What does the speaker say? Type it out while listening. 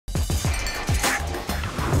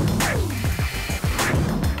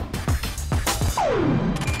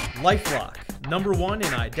LifeLock, #1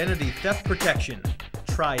 in identity theft protection.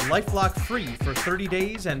 Try LifeLock free for 30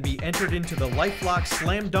 days and be entered into the LifeLock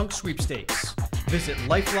Slam Dunk Sweepstakes. Visit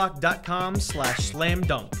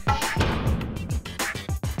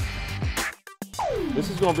lifelock.com/slamdunk.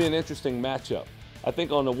 This is going to be an interesting matchup. I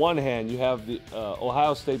think on the one hand, you have the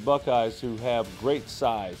Ohio State Buckeyes, who have great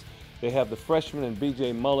size. They have the freshman and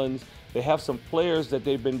B.J. Mullins. They have some players that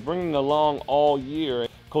they've been bringing along all year.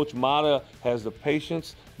 Coach Mata has the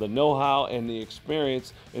patience, the know-how, and the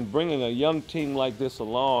experience in bringing a young team like this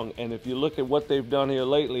along. And if you look at what they've done here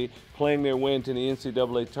lately, playing their way into the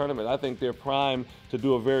NCAA tournament, I think they're primed to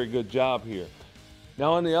do a very good job here.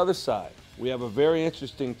 Now on the other side, we have a very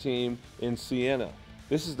interesting team in Siena.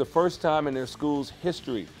 This is the first time in their school's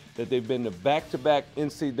history that they've been to back-to-back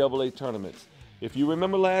NCAA tournaments. If you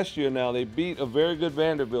remember last year now, they beat a very good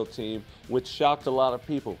Vanderbilt team, which shocked a lot of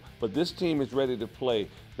people. But this team is ready to play.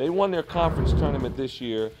 They won their conference tournament this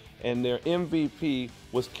year, and their MVP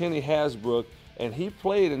was Kenny Hasbrook, and he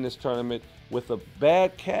played in this tournament with a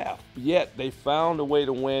bad calf. Yet they found a way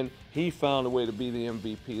to win. He found a way to be the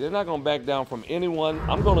MVP. They're not going to back down from anyone.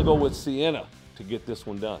 I'm going to go with Siena to get this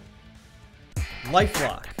one done.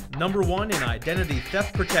 LifeLock, #1 in identity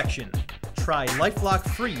theft protection. Try LifeLock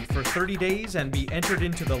free for 30 days and be entered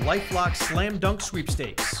into the LifeLock Slam Dunk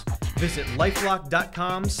Sweepstakes. Visit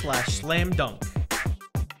lifelock.com/slamdunk.